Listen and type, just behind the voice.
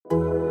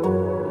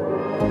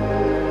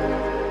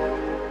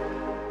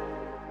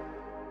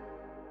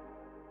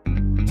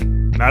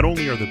Not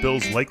only are the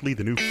Bills likely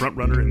the new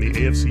frontrunner in the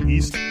AFC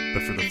East,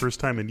 but for the first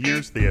time in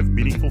years, they have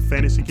meaningful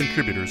fantasy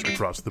contributors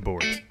across the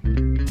board.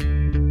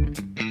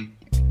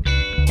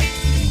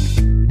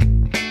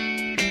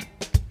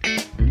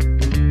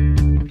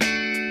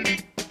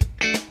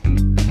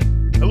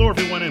 Hello,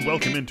 everyone, and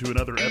welcome into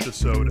another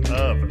episode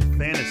of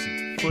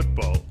Fantasy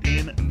Football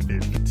in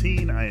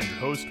 15. I am your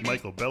host,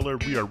 Michael Beller.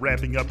 We are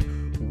wrapping up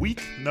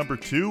week number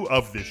 2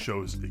 of this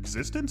show's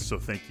existence, so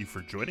thank you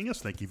for joining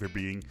us. Thank you for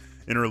being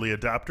an early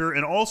adopter,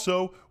 and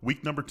also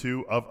week number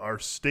 2 of our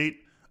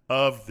State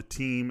of the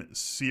Team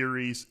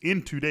series.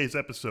 In today's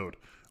episode,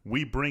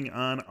 we bring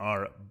on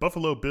our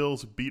Buffalo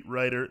Bills beat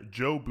writer,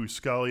 Joe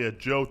Buscaglia.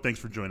 Joe, thanks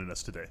for joining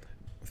us today.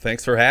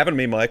 Thanks for having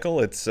me, Michael.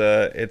 It's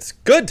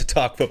good to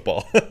talk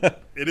football.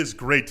 It is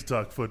great to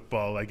talk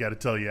football. I got to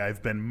tell you,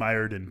 I've been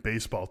mired in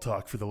baseball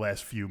talk for the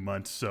last few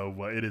months,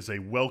 so it is a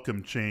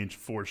welcome change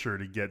for sure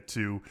to get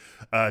to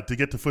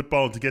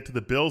football and to get to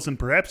the Bills, and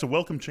perhaps a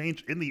welcome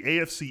change in the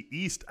AFC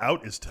East.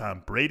 Out is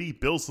Tom Brady.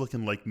 Bills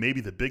looking like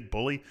maybe the big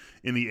bully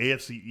in the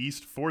AFC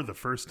East for the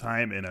first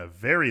time in a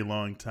very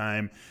long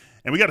time.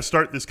 And we got to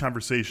start this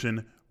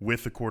conversation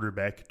with the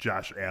quarterback,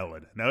 Josh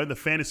Allen. Now, in the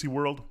fantasy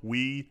world,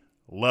 we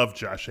love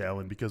Josh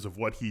Allen because of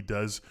what he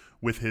does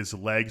with his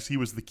legs. He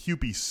was the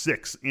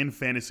QB6 in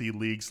fantasy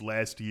leagues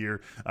last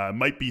year.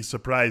 Might be a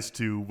surprise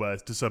to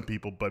some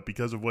people, but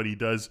because of what he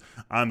does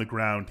on the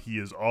ground, he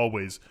is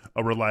always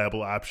a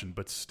reliable option.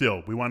 But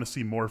still, we want to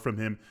see more from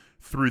him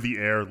through the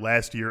air.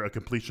 Last year, a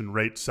completion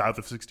rate south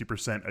of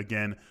 60%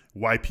 again,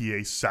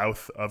 YPA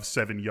south of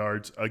 7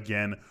 yards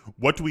again.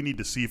 What do we need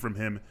to see from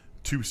him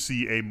to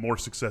see a more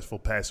successful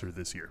passer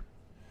this year?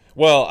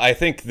 Well, I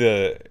think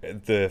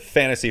the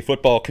fantasy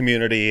football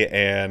community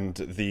and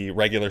the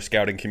regular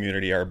scouting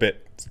community are a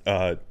bit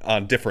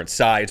on different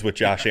sides with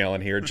Josh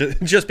Allen here,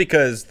 just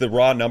because the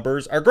raw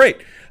numbers are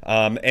great.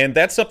 And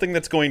that's something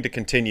that's going to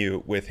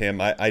continue with him.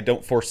 I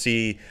don't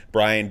foresee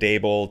Brian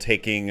Daboll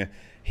taking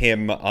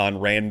him on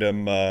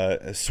random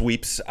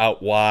sweeps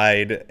out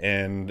wide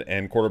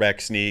and quarterback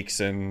sneaks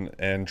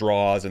and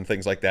draws and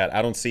things like that.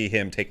 I don't see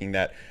him taking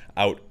that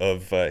out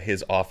of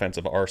his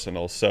offensive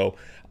arsenal. So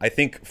I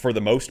think for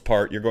the most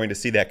part, you're going to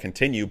see that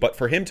continue. But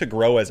for him to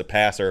grow as a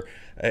passer,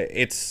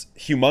 it's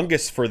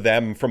humongous for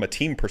them from a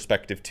team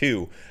perspective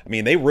too. I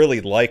mean, they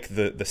really like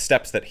the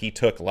steps that he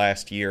took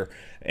last year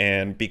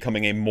and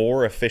becoming a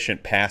more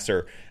efficient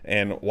passer.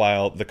 And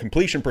while the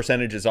completion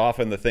percentage is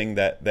often the thing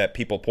that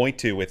people point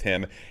to with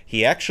him,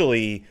 he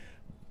actually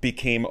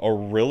became a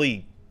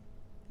really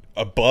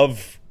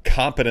above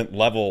competent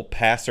level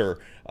passer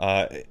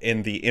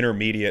in the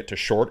intermediate to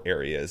short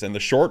areas. And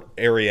the short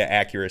area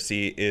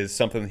accuracy is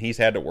something he's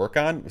had to work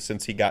on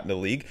since he got in the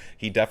league.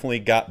 He definitely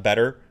got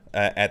better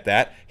at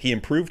that. He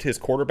improved his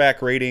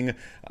quarterback rating,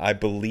 I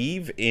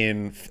believe,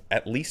 in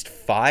at least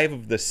 5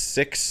 of the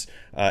 6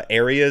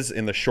 areas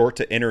in the short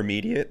to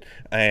intermediate.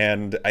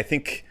 And I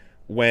think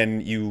when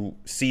you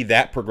see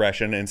that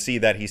progression and see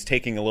that he's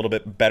taking a little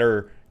bit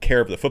better care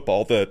of the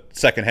football, the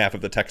second half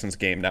of the Texans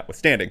game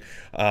notwithstanding,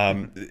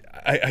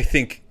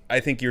 I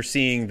think you're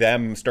seeing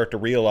them start to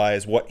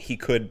realize what he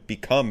could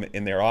become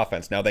in their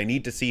offense. Now, they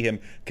need to see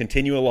him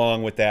continue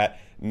along with that,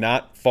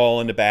 not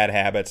fall into bad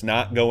habits,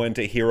 not go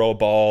into hero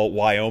ball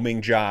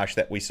Wyoming Josh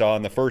that we saw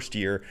in the first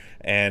year,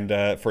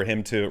 and for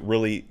him to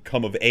really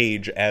come of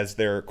age as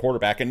their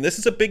quarterback. And this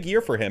is a big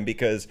year for him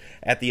because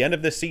at the end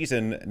of this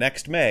season,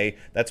 next May,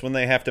 that's when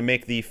they have to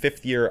make the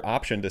 5th-year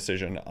option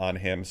decision on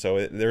him.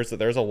 So there's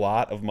a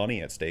lot of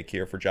money at stake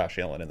here for Josh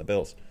Allen and the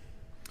Bills.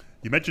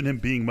 You mentioned him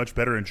being much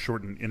better in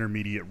short and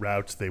intermediate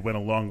routes. They went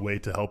a long way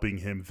to helping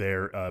him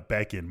there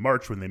back in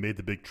March when they made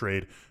the big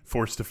trade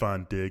for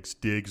Stephon Diggs.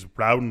 Diggs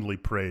roundly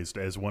praised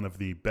as one of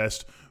the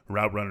best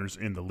route runners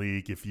in the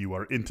league. If you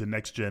are into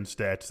next-gen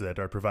stats that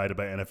are provided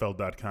by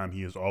NFL.com,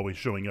 he is always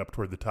showing up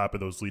toward the top of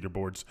those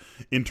leaderboards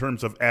in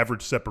terms of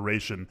average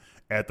separation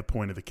at the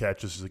point of the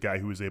catch. This is a guy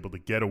who is able to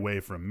get away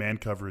from man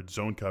coverage,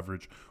 zone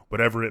coverage,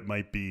 whatever it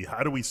might be.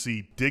 How do we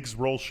see Diggs'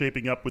 role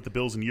shaping up with the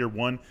Bills in year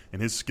 1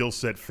 and his skill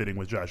set fitting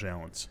with Josh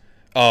Allen's?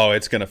 Oh,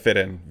 it's going to fit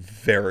in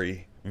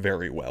very,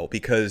 very well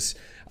because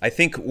I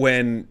think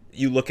when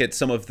you look at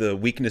some of the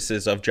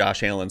weaknesses of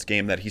Josh Allen's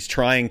game that he's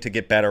trying to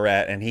get better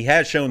at, and he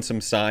has shown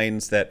some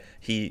signs that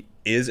he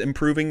is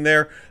improving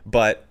there,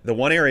 but the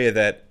one area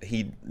that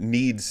he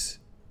needs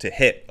to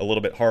hit a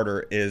little bit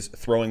harder is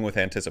throwing with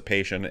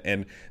anticipation,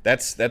 and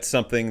that's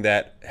something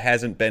that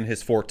hasn't been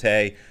his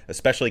forte,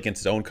 especially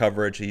against zone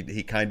coverage.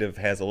 He kind of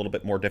has a little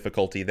bit more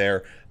difficulty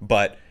there,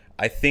 but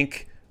I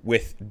think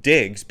with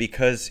Diggs,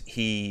 because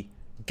he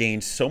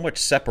gains so much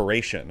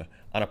separation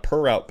on a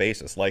per route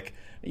basis, like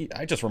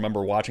I just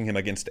remember watching him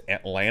against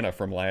Atlanta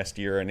from last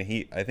year, and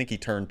I think he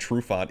turned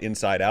Trufant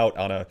inside out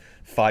on a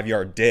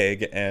 5-yard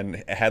dig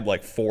and had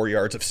like 4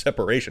 yards of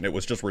separation. It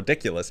was just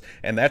ridiculous.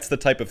 And that's the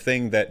type of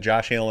thing that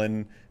Josh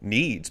Allen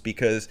needs,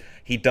 because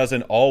he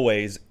doesn't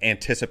always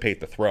anticipate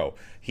the throw.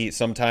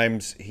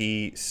 Sometimes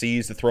he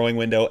sees the throwing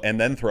window and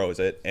then throws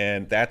it,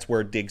 and that's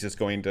where Diggs is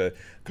going to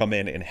come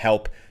in and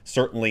help.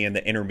 Certainly in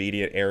the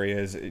intermediate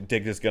areas,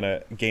 Diggs is going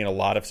to gain a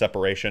lot of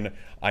separation.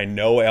 I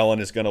know Allen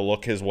is going to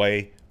look his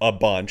way a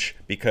bunch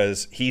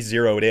because he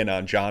zeroed in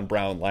on John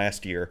Brown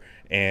last year,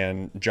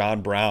 and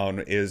John Brown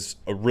is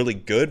a really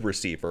good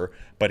receiver,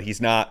 but he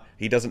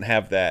doesn't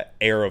have that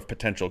air of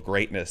potential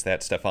greatness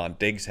that Stephon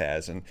Diggs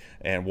has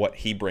and what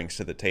he brings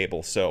to the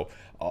table. So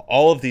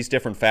all of these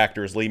different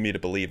factors lead me to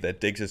believe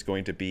that Diggs is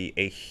going to be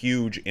a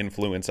huge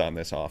influence on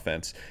this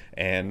offense.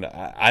 And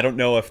I don't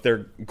know if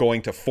they're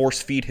going to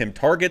force feed him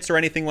targets or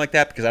anything like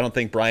that, because I don't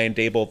think Brian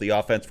Daboll, the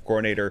offensive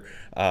coordinator,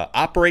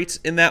 operates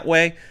in that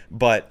way.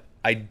 But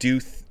I do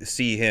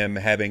see him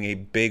having a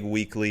big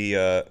weekly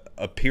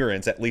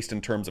appearance, at least in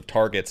terms of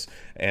targets,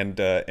 and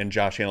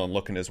Josh Allen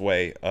looking his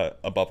way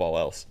above all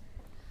else.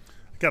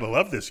 Gotta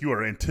love this. You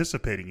are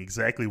anticipating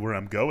exactly where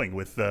I'm going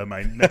with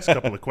my next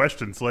couple of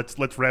questions.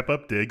 Let's wrap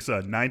up Diggs.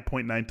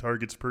 9.9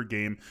 targets per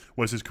game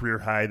was his career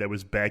high. That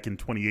was back in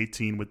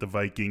 2018 with the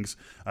Vikings.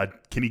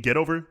 Can he get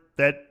over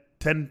that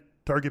 10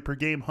 target per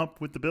game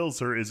hump with the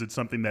Bills, or is it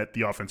something that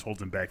the offense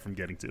holds him back from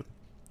getting to?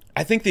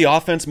 I think the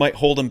offense might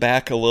hold him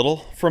back a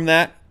little from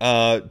that,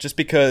 just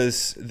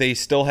because they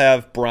still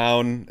have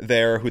Brown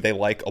there, who they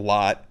like a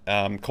lot.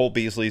 Cole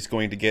Beasley's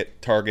going to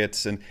get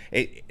targets, and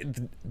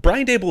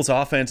Brian Daboll's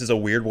offense is a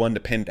weird one to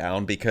pin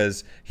down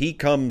because he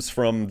comes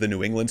from the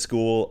New England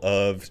school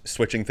of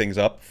switching things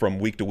up from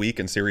week to week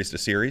and series to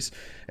series,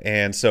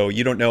 and so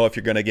you don't know if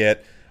you're going to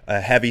get a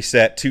heavy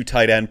set 2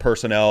 tight end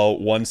personnel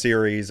one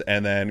series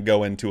and then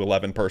go into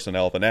 11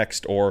 personnel the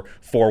next, or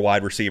 4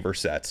 wide receiver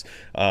sets.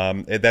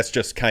 That's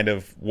just kind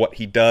of what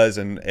he does,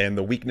 and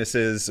the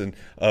weaknesses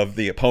of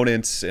the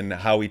opponents and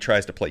how he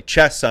tries to play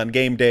chess on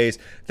game days.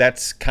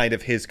 That's kind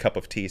of his cup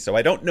of tea. So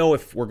I don't know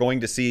if we're going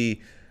to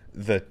see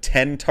the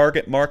 10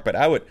 target mark, but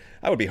I would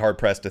be hard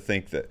pressed to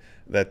think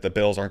that the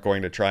Bills aren't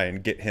going to try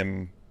and get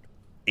him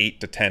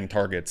 8 to 10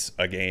 targets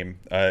a game,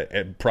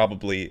 and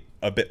probably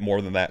a bit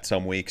more than that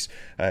some weeks.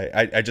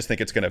 I just think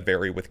it's going to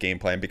vary with game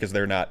plan because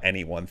they're not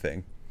any one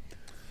thing.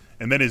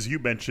 And then, as you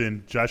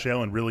mentioned, Josh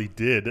Allen really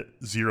did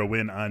zero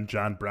in on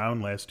John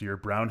Brown last year.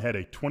 Brown had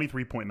a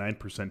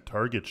 23.9%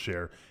 target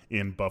share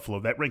in Buffalo.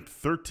 That ranked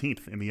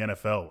 13th in the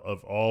NFL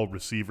of all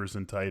receivers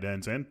and tight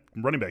ends, and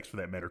running backs for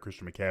that matter.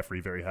 Christian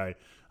McCaffrey very high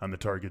on the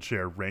target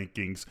share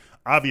rankings.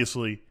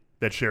 Obviously,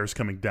 that share is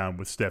coming down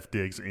with Steph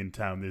Diggs in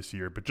town this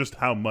year, but just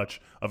how much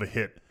of a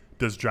hit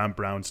does John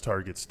Brown's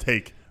targets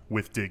take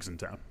with Diggs in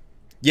town?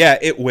 Yeah,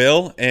 it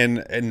will,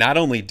 and not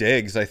only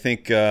Diggs. I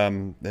think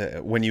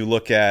when you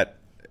look at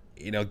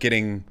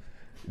getting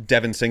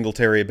Devin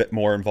Singletary a bit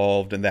more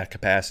involved in that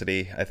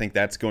capacity, I think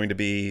that's going to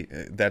be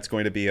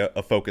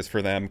a focus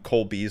for them.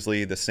 Cole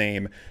Beasley, the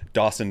same.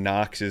 Dawson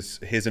Knox,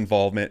 his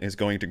involvement is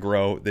going to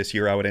grow this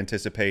year, I would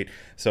anticipate.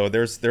 So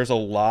there's a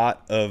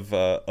lot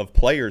of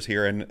players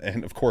here,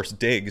 and of course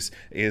Diggs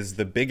is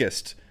the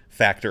biggest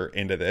factor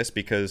into this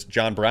because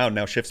John Brown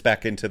now shifts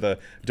back into the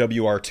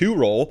WR2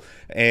 role,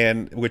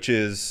 and which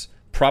is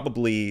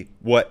probably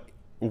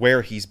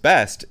where he's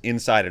best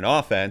inside an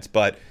offense,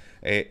 but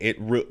it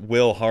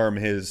will harm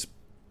his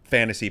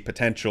fantasy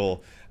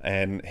potential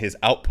and his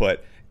output,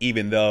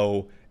 even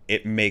though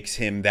it makes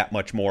him that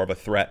much more of a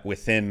threat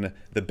within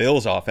the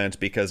Bills offense,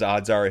 because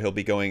odds are he'll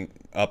be going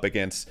up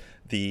against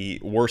the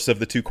worst of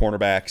the 2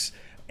 cornerbacks,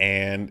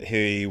 and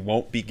he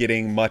won't be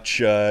getting much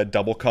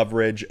double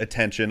coverage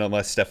attention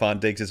unless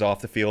Stephon Diggs is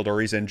off the field or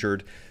he's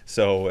injured.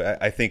 So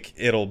I think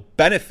it'll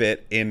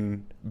benefit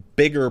in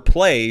bigger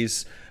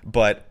plays,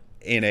 but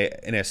in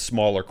a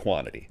smaller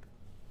quantity.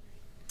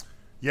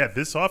 Yeah,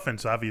 this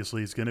offense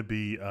obviously is going to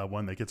be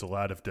one that gets a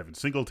lot of Devin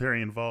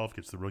Singletary involved,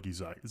 gets the rookie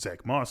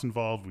Zach Moss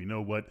involved. We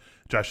know what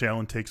Josh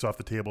Allen takes off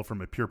the table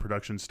from a pure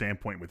production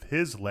standpoint with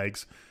his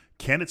legs.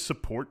 Can it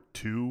support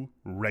 2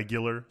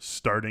 regular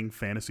starting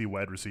fantasy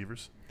wide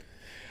receivers?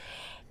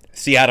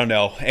 See, I don't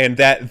know, and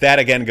that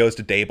again goes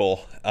to Daboll.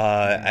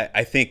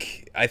 I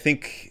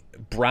think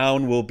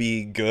Brown will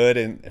be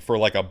good for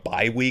like a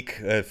bye week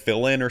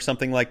fill-in or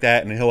something like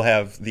that, and he'll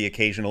have the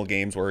occasional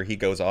games where he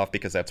goes off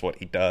because that's what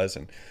he does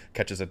and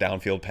catches a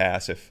downfield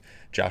pass if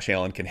Josh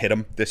Allen can hit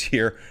him this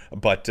year.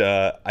 But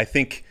I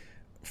think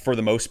for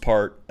the most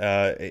part,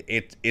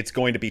 it's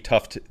going to be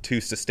tough to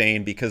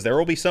sustain because there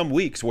will be some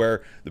weeks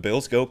where the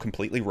Bills go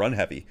completely run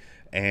heavy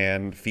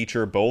and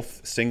feature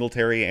both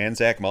Singletary and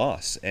Zach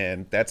Moss,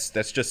 and that's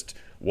just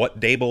what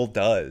Daboll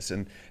does.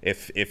 And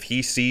if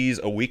he sees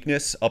a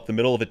weakness up the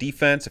middle of a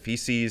defense, if he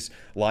sees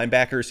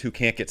linebackers who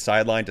can't get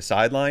sideline to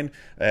sideline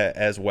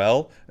as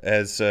well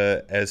as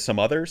some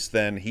others,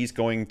 then he's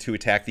going to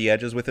attack the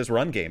edges with his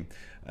run game.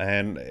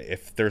 And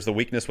if there's the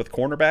weakness with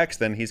cornerbacks,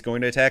 then he's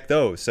going to attack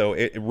those. So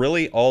it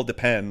really all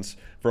depends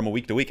from a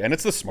week to week. And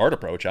it's the smart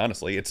approach,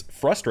 honestly. It's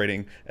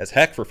frustrating as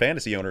heck for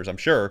fantasy owners, I'm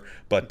sure.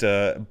 But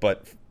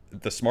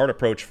the smart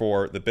approach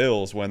for the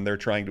Bills when they're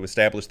trying to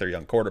establish their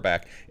young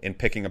quarterback in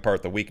picking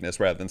apart the weakness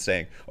rather than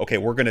saying, okay,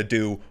 we're going to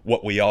do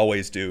what we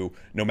always do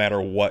no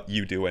matter what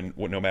you do and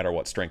no matter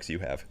what strengths you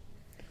have.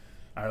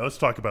 All right, let's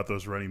talk about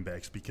those running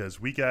backs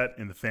because we got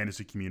in the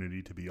fantasy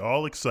community to be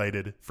all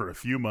excited for a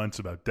few months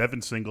about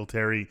Devin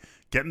Singletary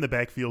getting the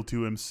backfield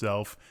to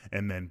himself,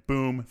 and then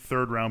boom,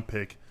 third-round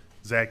pick,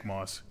 Zach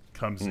Moss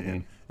comes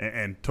in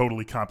and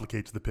totally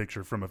complicates the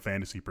picture from a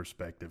fantasy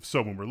perspective.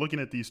 So when we're looking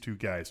at these two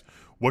guys,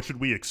 what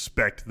should we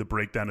expect the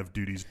breakdown of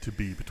duties to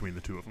be between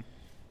the two of them?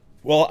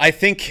 Well, I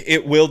think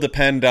it will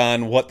depend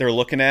on what they're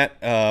looking at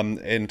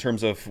in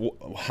terms of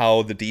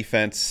how the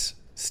defense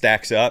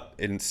stacks up.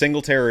 And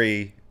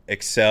Singletary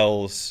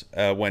excels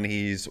when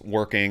he's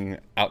working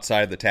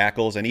outside the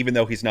tackles, and even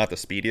though he's not the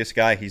speediest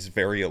guy, he's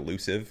very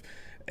elusive,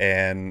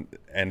 and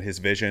his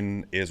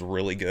vision is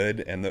really good,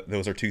 and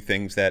those are two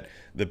things that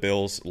the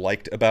Bills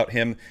liked about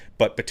him.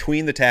 But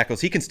between the tackles,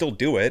 he can still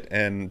do it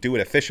and do it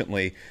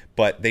efficiently,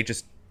 but they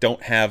just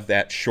don't have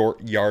that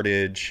short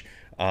yardage,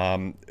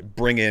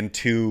 bring in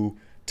two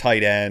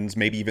tight ends,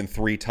 maybe even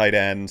three tight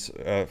ends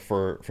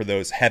for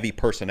those heavy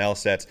personnel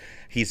sets.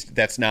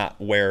 That's not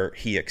where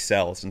he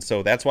excels, and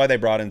so that's why they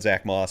brought in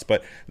Zach Moss.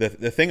 But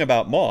the thing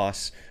about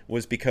Moss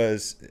was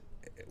because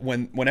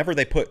whenever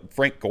they put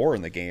Frank Gore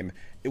in the game,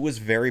 it was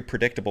very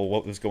predictable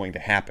what was going to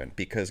happen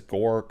because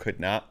Gore could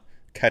not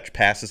catch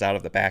passes out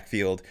of the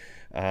backfield.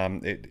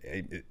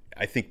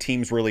 I think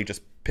teams really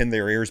just pinned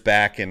their ears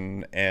back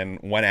and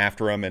went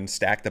after him and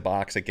stacked the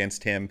box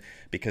against him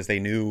because they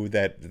knew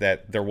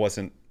that there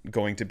wasn't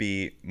going to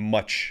be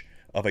much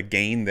of a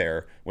gain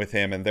there with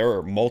him. And there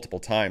were multiple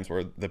times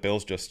where the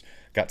Bills just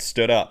got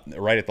stood up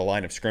right at the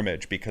line of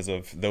scrimmage because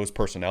of those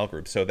personnel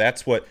groups. So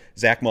that's what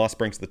Zach Moss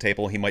brings to the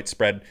table. He might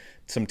spread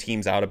some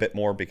teams out a bit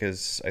more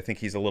because I think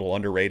he's a little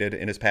underrated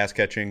in his pass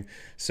catching.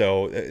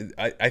 So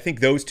I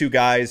think those two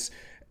guys,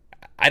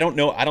 I don't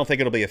know. I don't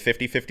think it'll be a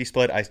 50-50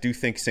 split. I do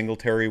think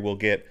Singletary will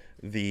get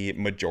the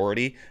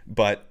majority,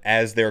 but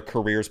as their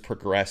careers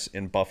progress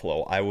in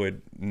Buffalo, I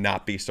would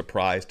not be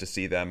surprised to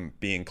see them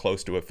being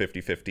close to a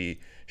 50-50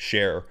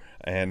 share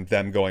and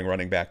them going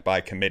running back by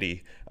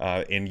committee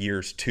in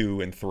years 2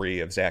 and 3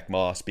 of Zach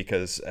Moss,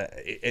 because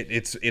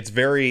it's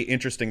very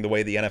interesting the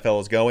way the NFL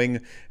is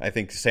going. I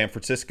think San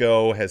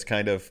Francisco has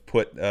kind of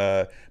put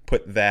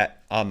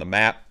that on the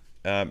map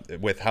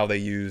with how they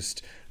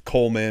used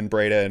Coleman,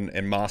 Breda, and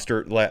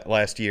Mostert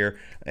last year,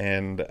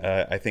 and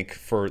I think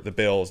for the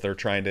Bills, they're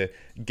trying to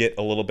get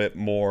a little bit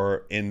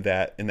more in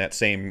that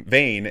same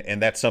vein,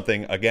 and that's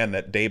something again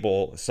that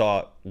Daboll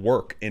saw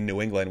work in New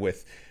England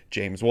with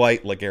James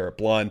White, LeGarrette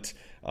Blount,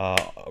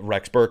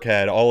 Rex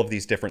Burkhead, all of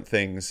these different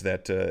things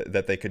that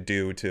they could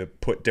do to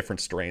put different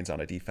strains on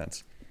a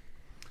defense.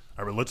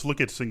 All right, let's look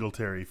at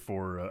Singletary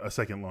for a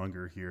second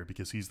longer here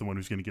because he's the one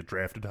who's going to get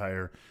drafted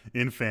higher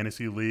in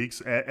fantasy leagues,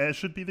 as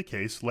should be the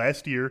case.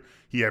 Last year,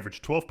 he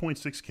averaged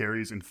 12.6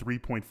 carries and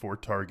 3.4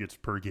 targets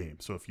per game.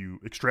 So if you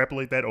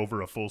extrapolate that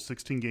over a full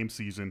 16-game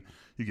season,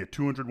 you get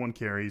 201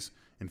 carries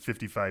and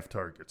 55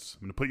 targets.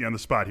 I'm going to put you on the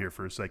spot here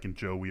for a second,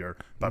 Joe. We are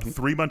about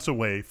 3 months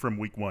away from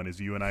week 1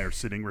 as you and I are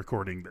sitting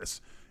recording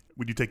this.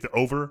 Would you take the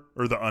over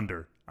or the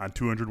under on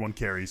 201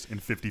 carries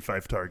and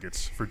 55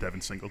 targets for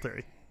Devin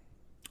Singletary?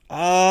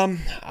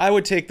 I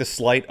would take the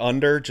slight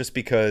under just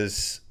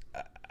because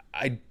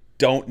I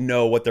don't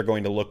know what they're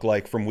going to look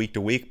like from week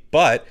to week.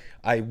 But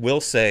I will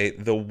say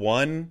the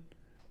one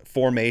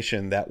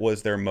formation that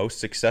was their most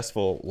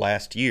successful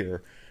last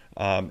year,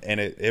 and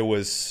it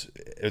was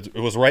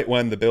right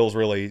when the Bills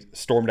really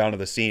stormed onto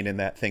the scene in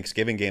that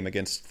Thanksgiving game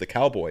against the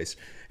Cowboys,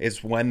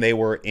 is when they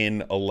were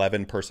in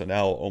 11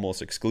 personnel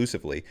almost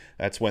exclusively.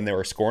 That's when they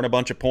were scoring a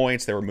bunch of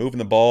points. They were moving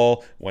the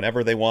ball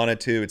whenever they wanted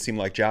to. It seemed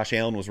like Josh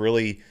Allen was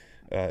really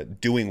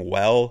doing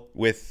well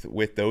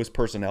with those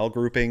personnel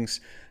groupings.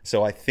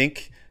 So I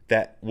think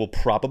that will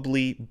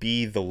probably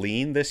be the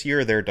lean this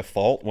year, their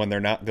default, when they're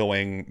not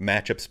going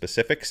matchup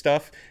specific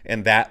stuff,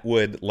 and that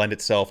would lend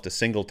itself to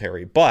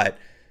Singletary. But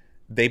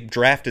they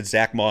drafted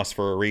Zach Moss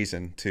for a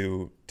reason,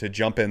 to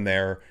jump in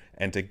there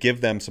and to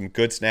give them some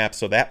good snaps,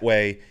 so that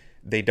way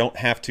they don't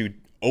have to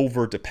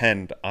over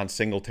depend on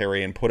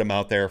Singletary and put him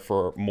out there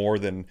for more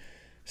than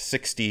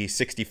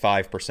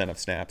 65% of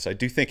snaps. I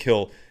do think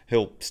he'll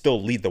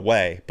still lead the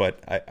way, but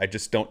I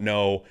just don't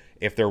know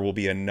if there will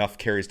be enough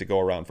carries to go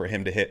around for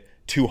him to hit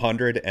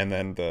 200 and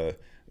then the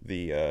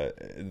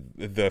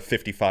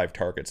 55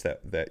 targets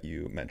that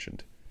you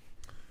mentioned.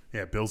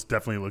 Yeah, Bills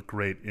definitely look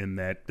great in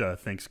that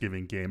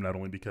Thanksgiving game, not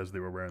only because they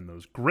were wearing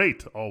those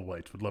great all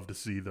whites. Would love to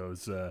see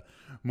those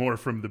more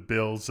from the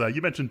Bills.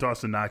 You mentioned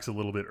Dawson Knox a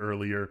little bit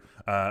earlier.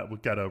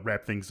 We've got to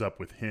wrap things up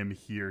with him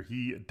here.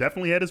 He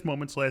definitely had his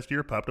moments last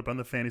year, popped up on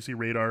the fantasy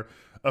radar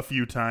a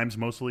few times,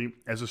 mostly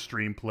as a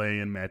stream play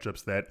in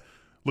matchups that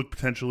look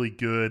potentially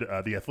good.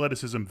 The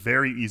athleticism,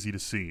 very easy to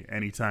see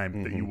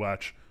anytime that you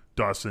watch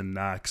Dawson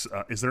Knox.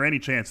 Is there any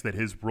chance that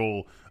his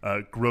role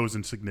grows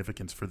in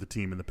significance for the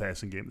team in the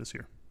passing game this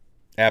year?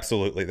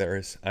 Absolutely, there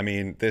is. I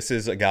mean, this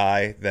is a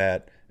guy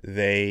that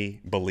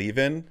they believe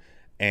in,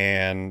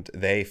 and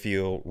they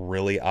feel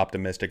really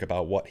optimistic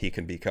about what he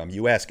can become.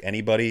 You ask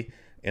anybody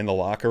in the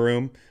locker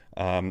room,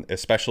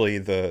 especially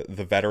the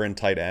veteran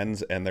tight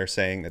ends, and they're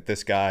saying that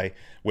this guy,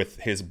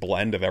 with his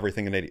blend of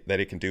everything that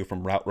he can do,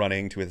 from route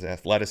running to his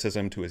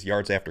athleticism to his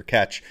yards after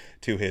catch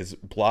to his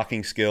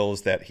blocking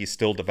skills that he's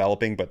still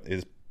developing but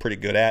is pretty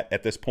good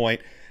at this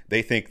point,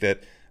 they think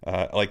that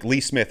like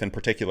Lee Smith in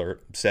particular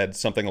said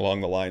something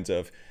along the lines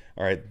of,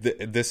 all right,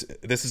 this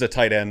is a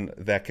tight end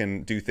that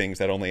can do things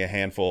that only a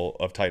handful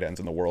of tight ends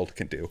in the world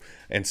can do.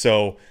 And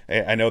so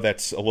I know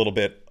that's a little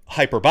bit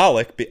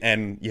hyperbolic,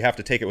 and you have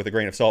to take it with a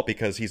grain of salt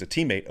because he's a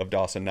teammate of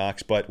Dawson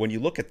Knox. But when you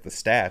look at the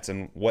stats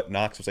and what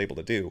Knox was able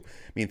to do,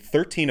 I mean,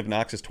 13 of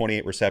Knox's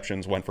 28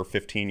 receptions went for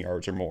 15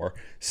 yards or more.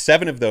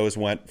 7 of those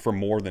went for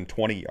more than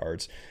 20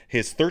 yards.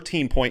 His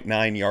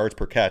 13.9 yards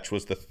per catch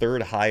was the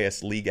third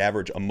highest league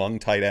average among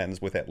tight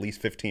ends with at least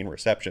 15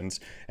 receptions.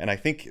 And I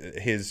think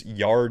his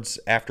yards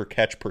after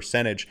catch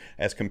percentage,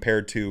 as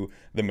compared to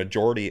the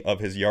majority of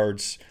his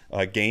yards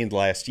gained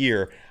last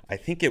year, I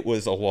think it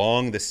was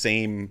along the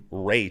same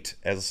rate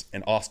as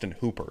an Austin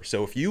Hooper.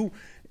 So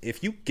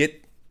if you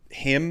get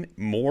him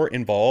more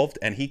involved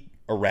and he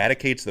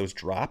eradicates those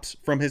drops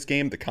from his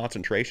game, the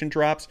concentration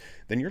drops,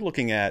 then you're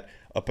looking at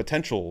a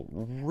potential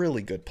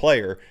really good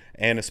player,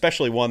 and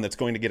especially one that's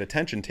going to get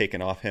attention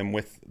taken off him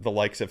with the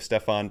likes of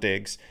Stephon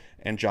Diggs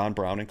and John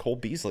Brown and Cole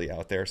Beasley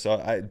out there.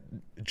 So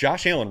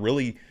Josh Allen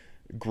really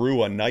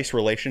grew a nice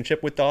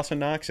relationship with Dawson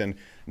Knox, and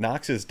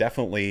Knox is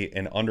definitely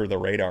an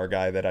under-the-radar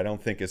guy that I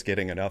don't think is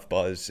getting enough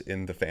buzz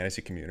in the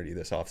fantasy community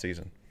this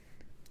offseason.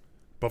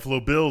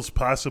 Buffalo Bills,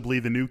 possibly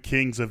the new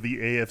kings of the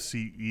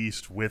AFC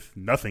East, with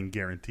nothing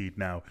guaranteed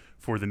now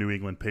for the New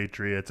England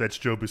Patriots. That's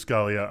Joe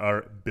Buscaglia,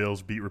 our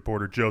Bills beat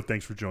reporter. Joe,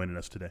 thanks for joining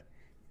us today.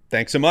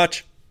 Thanks so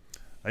much.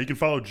 You can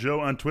follow Joe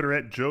on Twitter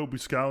at Joe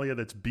Buscaglia.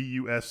 That's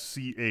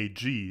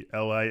Buscaglia.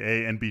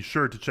 And be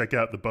sure to check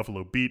out the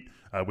Buffalo Beat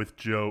with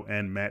Joe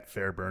and Matt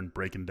Fairburn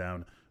breaking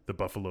down the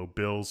Buffalo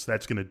Bills.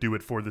 That's going to do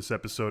it for this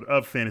episode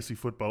of Fantasy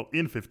Football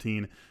in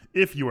 15.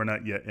 If you are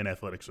not yet an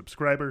Athletic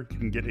subscriber, you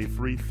can get a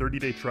free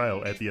 30-day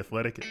trial at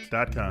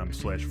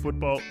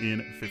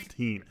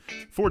theathletic.com/footballin15.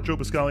 For Joe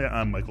Buscaglia,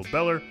 I'm Michael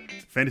Beller.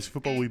 Fantasy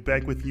Football will be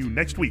back with you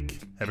next week.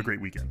 Have a great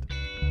weekend.